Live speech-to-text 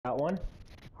Got one.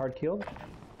 Hard killed.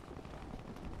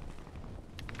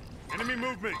 Enemy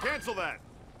movement. Cancel that.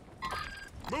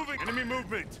 Moving. Enemy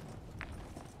movement.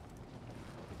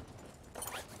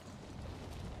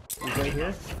 He's right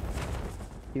here.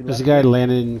 There's a guy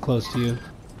landing close to you.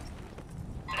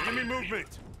 Enemy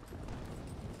movement.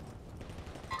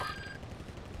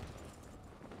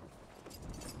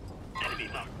 Enemy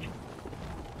marked.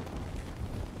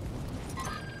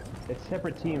 It's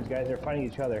separate teams, guys. They're fighting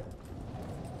each other.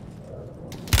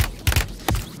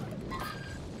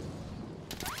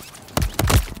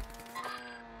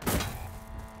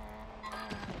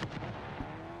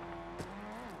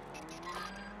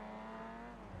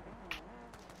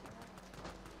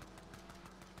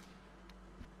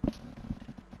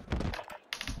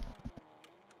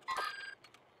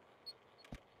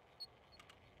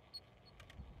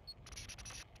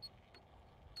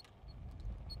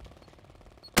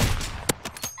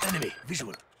 Enemy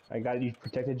visual. I got you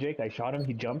protected, Jake. I shot him.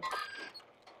 He jumped.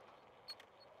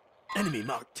 Enemy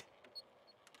marked.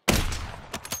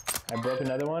 I broke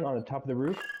another one on the top of the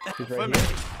roof. He's right here.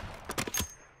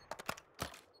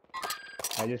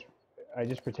 I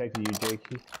just protected you, Jake.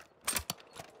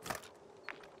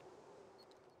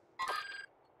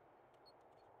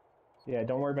 Yeah,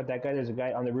 don't worry about that guy. There's a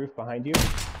guy on the roof behind you.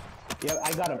 Yeah,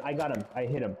 I got him. I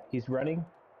hit him. He's running.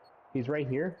 He's right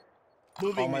here.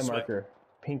 Moving on my this marker. way.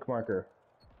 Pink marker.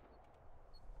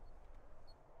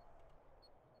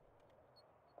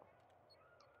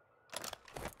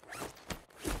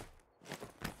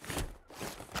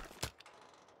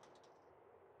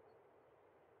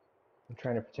 I'm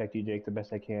trying to protect you, Jake, the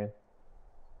best I can.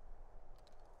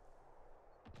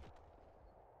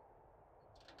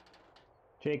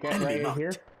 Jake, right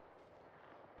here.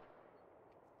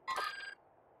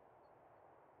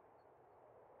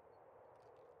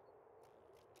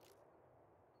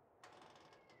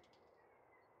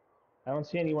 I don't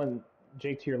see anyone,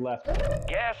 Jake, to your left.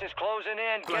 Gas is closing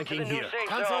in. Get to the new safe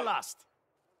Cancel zone. last.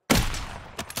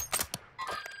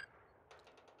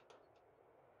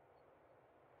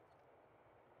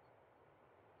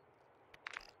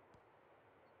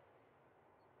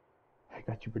 I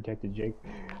got you protected, Jake.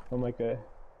 I'm like a... Enemy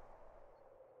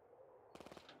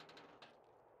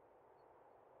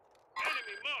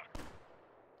marked.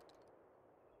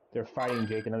 They're fighting,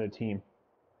 Jake, another team.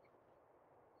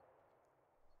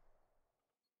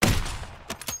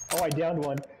 Oh, I downed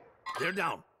one. They're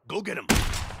down. Go get them.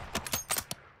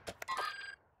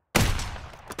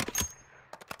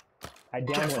 I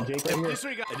downed one, Jake, right here.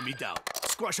 Disregard. Enemy down.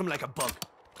 Squash him like a bug.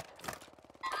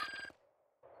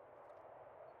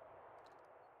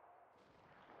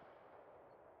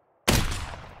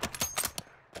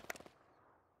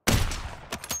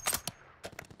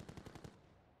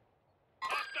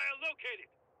 Hostile located.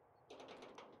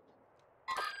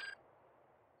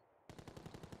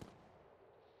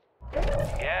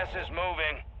 Gas is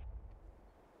moving.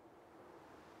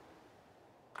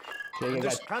 Jake, I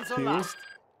got Cancel two. last.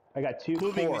 I got two.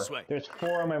 Moving Four. this way. There's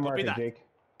 4 on my marker, that. Jake.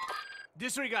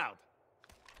 Disregard.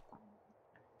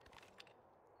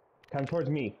 Come towards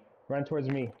me. Run towards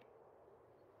me.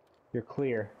 You're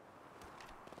clear.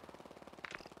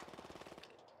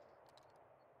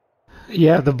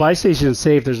 Yeah, the buy station is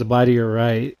safe. There's a buy to your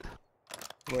right.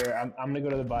 Where I'm gonna go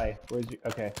to the buy. Where's you?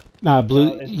 Okay. Nah,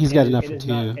 blue. No, He's got enough it for is two.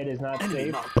 not, it is not Enemy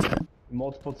safe. marked.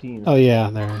 Multiple teams. Oh yeah,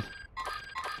 there.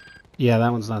 Yeah,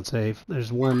 that one's not safe.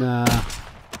 There's one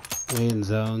way in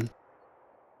zone.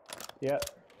 Yep.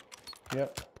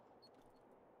 Yep.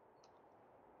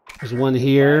 There's one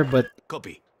here, but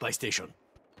Copy. Buy station.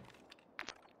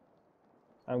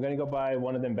 I'm gonna go buy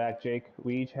one of them back, Jake.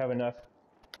 We each have enough.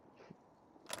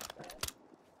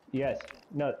 Yes.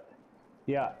 No.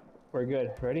 Yeah. We're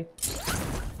good. Ready?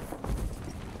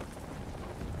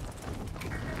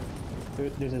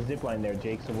 There's a zip line there,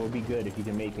 Jake, so we'll be good if you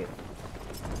can make it.